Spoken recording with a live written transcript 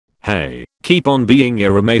Hey, keep on being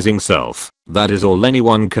your amazing self. That is all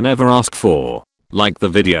anyone can ever ask for. Like the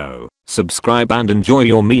video, subscribe and enjoy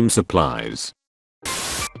your meme supplies.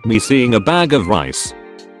 Me seeing a bag of rice.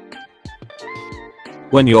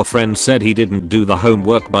 When your friend said he didn't do the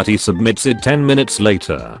homework but he submits it 10 minutes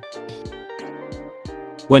later.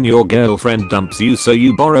 When your girlfriend dumps you so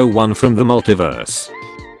you borrow one from the multiverse.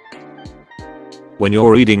 When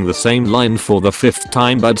you're reading the same line for the 5th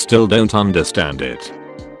time but still don't understand it.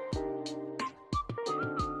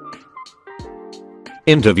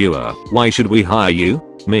 Interviewer, why should we hire you?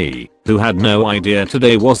 Me, who had no idea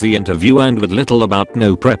today was the interview and with little about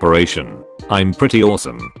no preparation. I'm pretty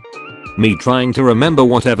awesome. Me trying to remember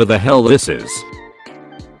whatever the hell this is.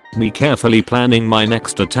 Me carefully planning my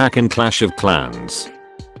next attack in Clash of Clans.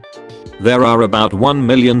 There are about 1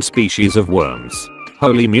 million species of worms.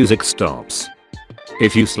 Holy music stops.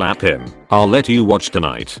 If you slap him, I'll let you watch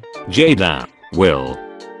tonight. Jada. Will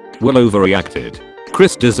overreacted.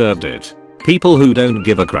 Chris deserved it. People who don't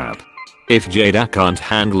give a crap. If Jada can't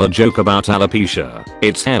handle a joke about alopecia,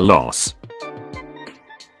 it's hair loss.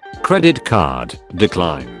 Credit card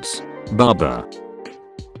declines. Baba.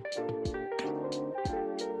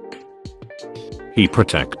 He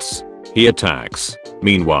protects. He attacks.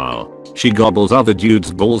 Meanwhile, she gobbles other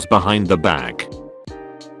dudes' balls behind the back.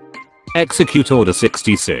 Execute Order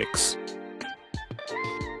 66.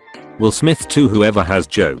 Will Smith to whoever has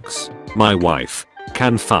jokes. My wife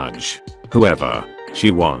can fudge whoever she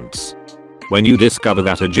wants. When you discover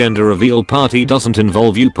that a gender reveal party doesn't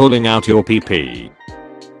involve you pulling out your PP.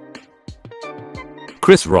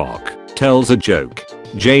 Chris Rock tells a joke.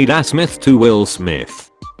 Jada Smith to Will Smith.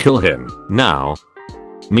 Kill him now.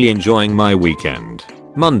 Me enjoying my weekend.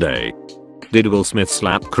 Monday. Did Will Smith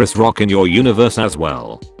slap Chris Rock in your universe as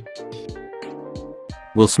well?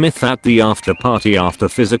 Will Smith at the after party after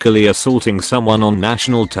physically assaulting someone on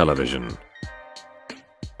national television.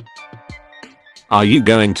 Are you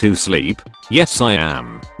going to sleep? Yes I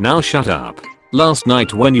am. Now shut up. Last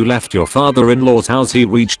night when you left your father-in-law's house he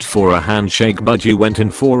reached for a handshake but you went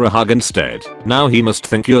in for a hug instead. Now he must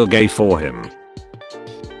think you're gay for him.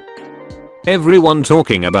 Everyone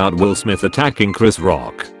talking about Will Smith attacking Chris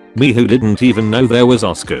Rock. Me who didn't even know there was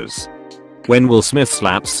Oscars. When Will Smith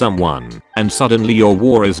slaps someone, and suddenly your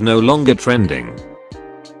war is no longer trending.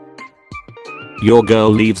 Your girl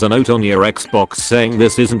leaves a note on your Xbox saying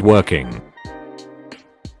this isn't working.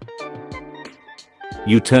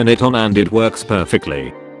 You turn it on and it works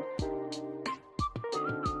perfectly.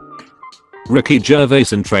 Ricky Gervais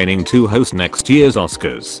in training to host next year's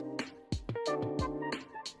Oscars.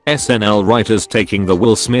 SNL writers taking the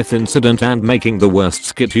Will Smith incident and making the worst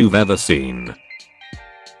skit you've ever seen.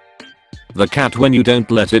 The cat when you don't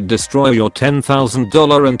let it destroy your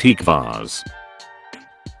 $10,000 antique vase.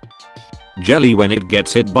 Jelly when it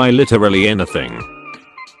gets hit by literally anything.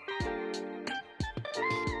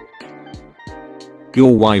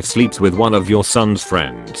 Your wife sleeps with one of your son's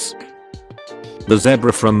friends. The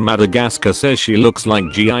zebra from Madagascar says she looks like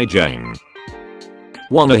G.I. Jane.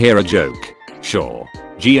 Wanna hear a joke? Sure.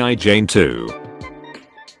 G.I. Jane 2.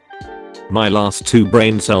 My last 2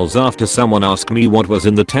 brain cells after someone asked me what was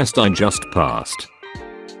in the test I just passed.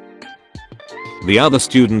 The other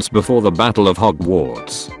students before the Battle of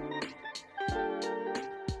Hogwarts.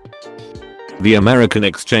 The American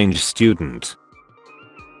exchange student.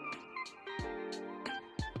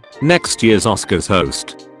 Next year's Oscars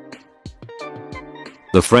host.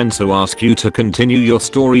 The friends who ask you to continue your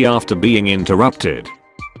story after being interrupted.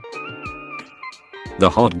 The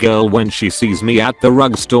hot girl when she sees me at the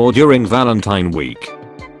rug store during Valentine week.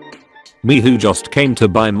 Me who just came to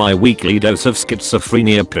buy my weekly dose of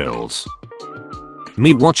schizophrenia pills.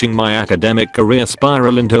 Me watching my academic career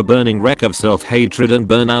spiral into a burning wreck of self-hatred and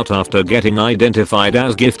burnout after getting identified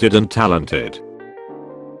as gifted and talented.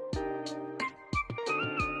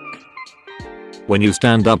 When you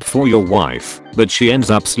stand up for your wife, but she ends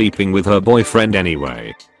up sleeping with her boyfriend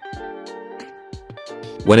anyway.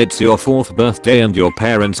 When it's your 4th birthday and your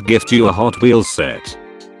parents gift you a Hot Wheels set.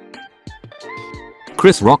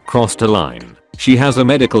 Chris Rock crossed a line. She has a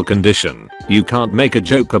medical condition. You can't make a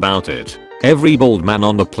joke about it. Every bald man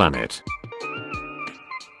on the planet.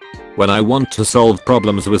 When I want to solve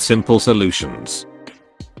problems with simple solutions.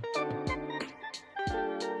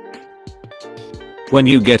 When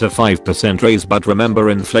you get a 5% raise but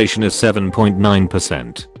remember inflation is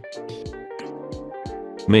 7.9%.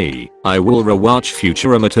 Me, I will rewatch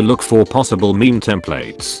Futurama to look for possible meme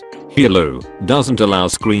templates. Hulu doesn't allow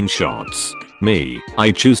screenshots. Me,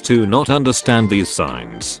 I choose to not understand these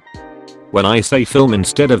signs. When I say film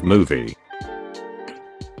instead of movie.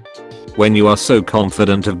 When you are so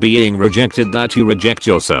confident of being rejected that you reject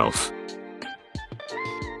yourself.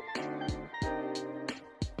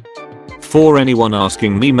 For anyone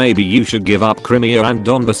asking me, maybe you should give up Crimea and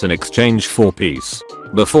Donbas in exchange for peace.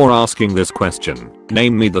 Before asking this question,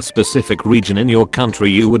 name me the specific region in your country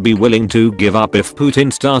you would be willing to give up if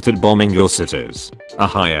Putin started bombing your cities.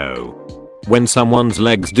 Ohio. When someone's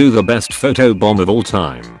legs do the best photo bomb of all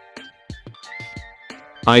time.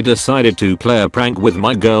 I decided to play a prank with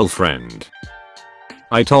my girlfriend.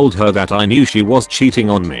 I told her that I knew she was cheating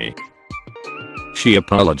on me. She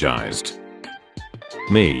apologized.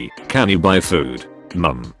 Me, can you buy food?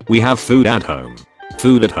 Mum, we have food at home.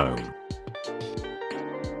 Food at home.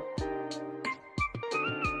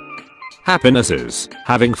 Happiness is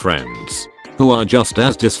having friends who are just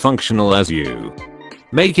as dysfunctional as you.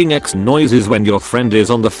 Making X noises when your friend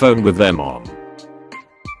is on the phone with their mom.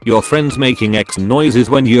 Your friends making X noises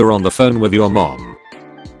when you're on the phone with your mom.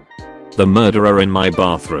 The murderer in my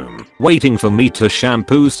bathroom, waiting for me to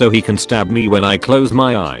shampoo so he can stab me when I close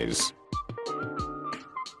my eyes.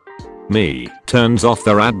 Me, turns off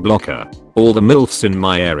their ad blocker. All the MILFs in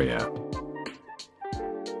my area.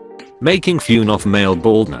 Making fun of male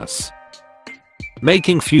baldness.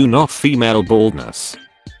 Making fun of female baldness.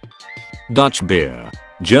 Dutch beer.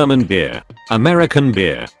 German beer. American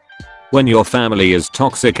beer. When your family is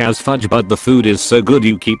toxic as fudge but the food is so good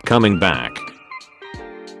you keep coming back.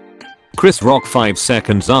 Chris Rock 5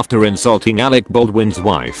 seconds after insulting Alec Baldwin's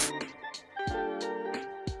wife.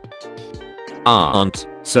 Aunt,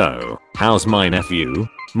 so, how's my nephew?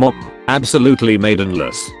 Mom, absolutely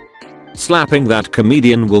maidenless. Slapping that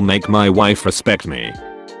comedian will make my wife respect me.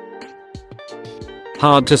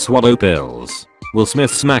 Hard to swallow pills. Will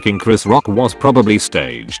Smith smacking Chris Rock was probably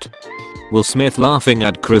staged. Will Smith laughing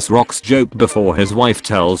at Chris Rock's joke before his wife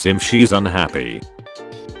tells him she's unhappy.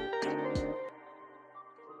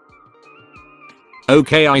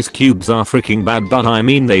 Okay, ice cubes are freaking bad, but I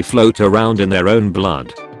mean they float around in their own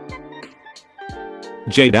blood.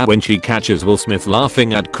 Jada when she catches Will Smith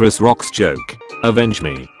laughing at Chris Rock's joke. Avenge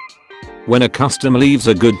me. When a customer leaves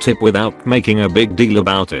a good tip without making a big deal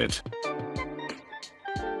about it.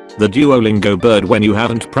 The Duolingo bird when you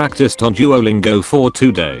haven't practiced on Duolingo for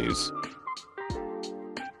 2 days.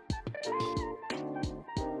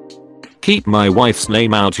 Keep my wife's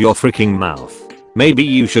name out your freaking mouth. Maybe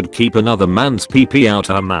you should keep another man's pee-pee out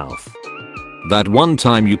her mouth. That one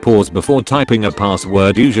time you pause before typing a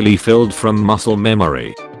password usually filled from muscle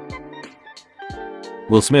memory.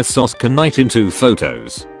 Will Smith's Oscar night in 2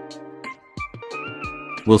 photos.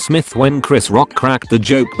 Will Smith when Chris Rock cracked the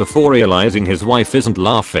joke before realizing his wife isn't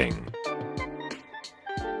laughing.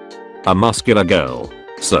 A muscular girl.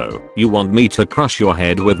 So, you want me to crush your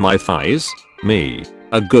head with my thighs? Me.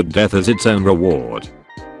 A good death is its own reward.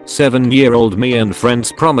 7-year-old me and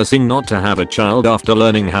friends promising not to have a child after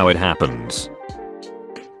learning how it happens.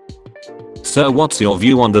 So what's your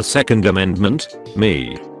view on the Second Amendment?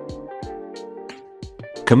 Me.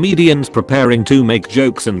 Comedians preparing to make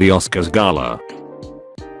jokes in the Oscars gala.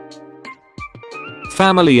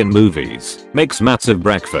 Family in movies. Makes massive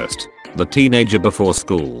breakfast. The teenager before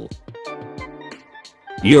school.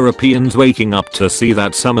 Europeans waking up to see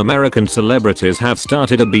that some American celebrities have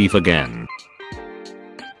started a beef again.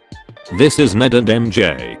 This is Ned and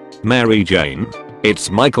MJ. Mary Jane.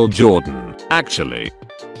 It's Michael Jordan, actually.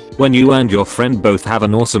 When you and your friend both have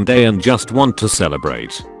an awesome day and just want to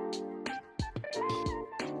celebrate.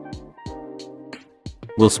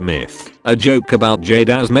 Will Smith. A joke about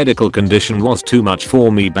Jada's medical condition was too much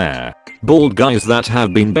for me bear. Bald guys that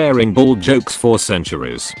have been bearing bald jokes for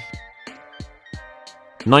centuries.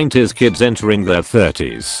 90s kids entering their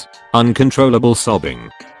 30s. Uncontrollable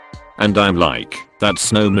sobbing. And I'm like, that's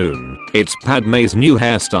Snow Moon. It's Padme's new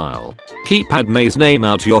hairstyle. Keep Padme's name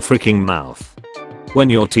out your freaking mouth. When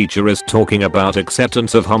your teacher is talking about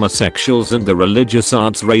acceptance of homosexuals and the religious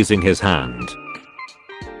arts raising his hand.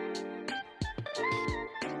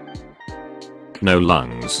 No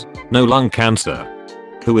lungs. No lung cancer.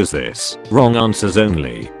 Who is this? Wrong answers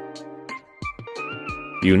only.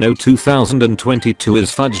 You know 2022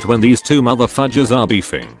 is fudged when these two mother fudgers are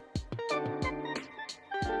beefing.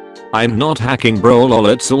 I'm not hacking bro lol,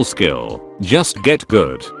 it's all skill. Just get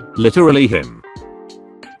good. Literally him.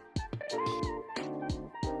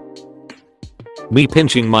 Me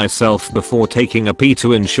pinching myself before taking a pee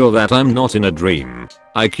to ensure that I'm not in a dream.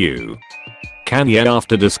 IQ. Kanye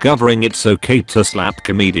after discovering it's okay to slap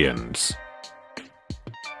comedians.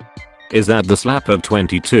 Is that the slap of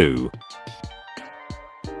 22?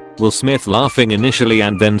 Will Smith laughing initially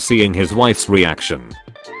and then seeing his wife's reaction.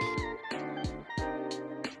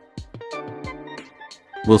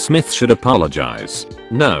 Will Smith should apologize.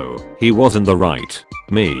 No, he was in the right.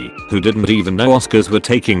 Me, who didn't even know Oscars were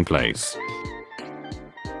taking place.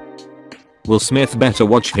 Will Smith better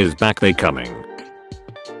watch his back, they coming.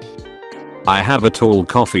 I have a tall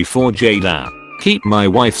coffee for Jada. Keep my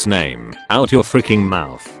wife's name out your freaking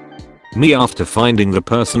mouth. Me after finding the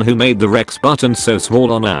person who made the Rex button so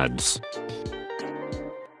small on ads.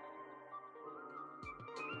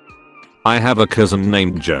 I have a cousin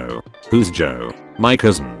named Joe. Who's Joe? My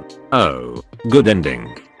cousin. Oh, good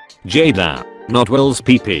ending. Jada, not Will's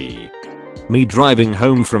PP. Me driving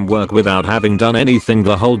home from work without having done anything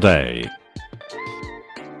the whole day.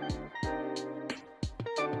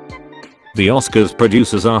 The Oscars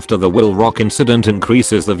producers after the Will Rock incident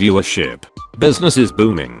increases the viewership. Business is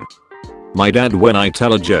booming. My dad when I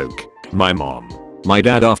tell a joke. My mom. My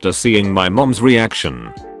dad after seeing my mom's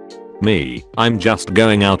reaction. Me, I'm just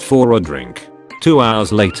going out for a drink. 2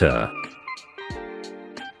 hours later.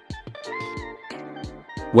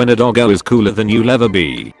 When a doggo is cooler than you'll ever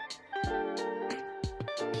be.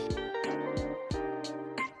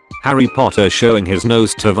 Harry Potter showing his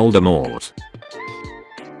nose to Voldemort.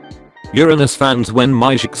 Uranus fans when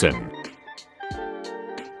Magic's in.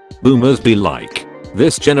 Boomers be like,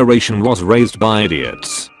 this generation was raised by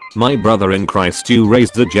idiots. My brother in Christ, you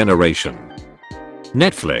raised the generation.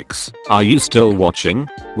 Netflix, are you still watching?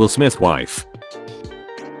 Will Smith wife.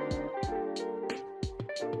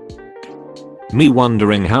 Me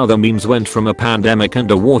wondering how the memes went from a pandemic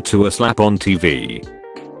and a war to a slap on TV.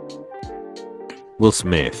 Will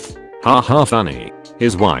Smith. Haha funny.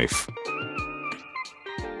 His wife.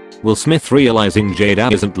 Will Smith realizing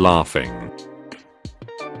Jada isn't laughing.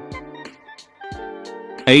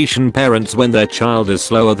 Asian parents when their child is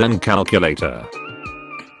slower than calculator.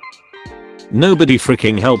 Nobody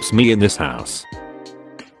freaking helps me in this house.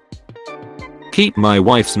 Keep my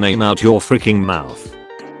wife's name out your freaking mouth.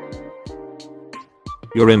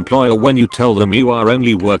 Your employer when you tell them you are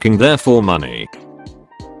only working there for money.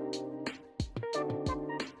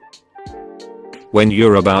 When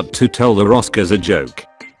you're about to tell the Oscars a joke.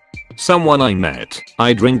 Someone I met,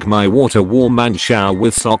 I drink my water warm and shower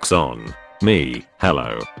with socks on. Me,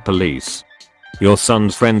 hello, police. Your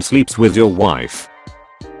son's friend sleeps with your wife.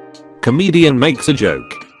 Comedian makes a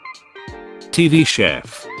joke. TV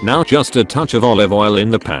chef, now just a touch of olive oil in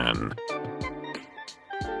the pan.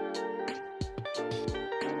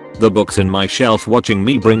 The books in my shelf watching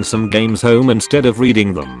me bring some games home instead of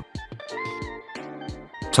reading them.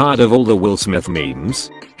 Tired of all the Will Smith memes?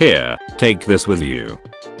 Here, take this with you.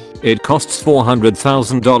 It costs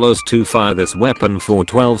 $400,000 to fire this weapon for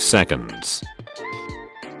 12 seconds.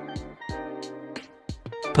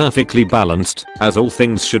 Perfectly balanced, as all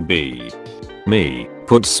things should be. Me,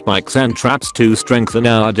 puts spikes and traps to strengthen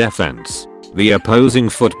our defense. The opposing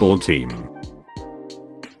football team.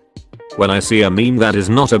 When I see a meme that is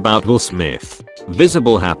not about Will Smith.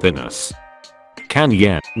 Visible happiness. Can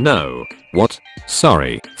ya? No. What?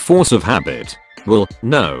 Sorry. Force of habit. Will,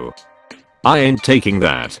 no. I ain't taking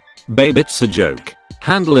that. Babe, it's a joke.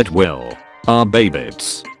 Handle it, Will. Babe,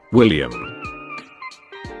 it's William.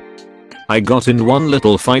 I got in one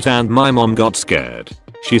little fight and my mom got scared.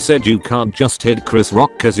 She said you can't just hit Chris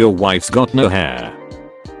Rock cause your wife's got no hair.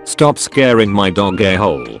 Stop scaring my dog,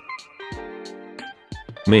 a-hole.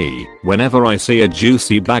 Me, whenever I see a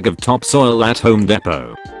juicy bag of topsoil at Home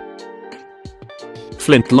Depot.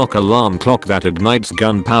 Flintlock alarm clock that ignites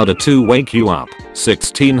gunpowder to wake you up.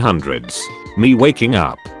 1600s. Me waking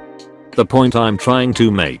up. The point I'm trying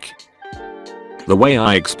to make. The way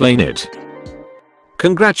I explain it.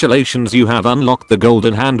 Congratulations, you have unlocked the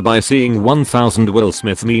golden hand by seeing 1000 Will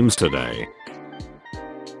Smith memes today.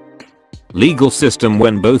 Legal system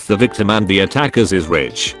when both the victim and the attackers is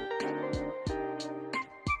rich.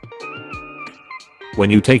 When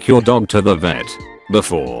you take your dog to the vet.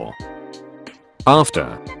 Before.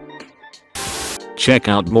 After. Check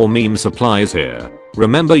out more meme supplies here.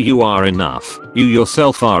 Remember, you are enough. You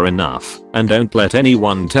yourself are enough. And don't let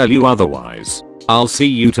anyone tell you otherwise. I'll see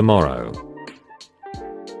you tomorrow.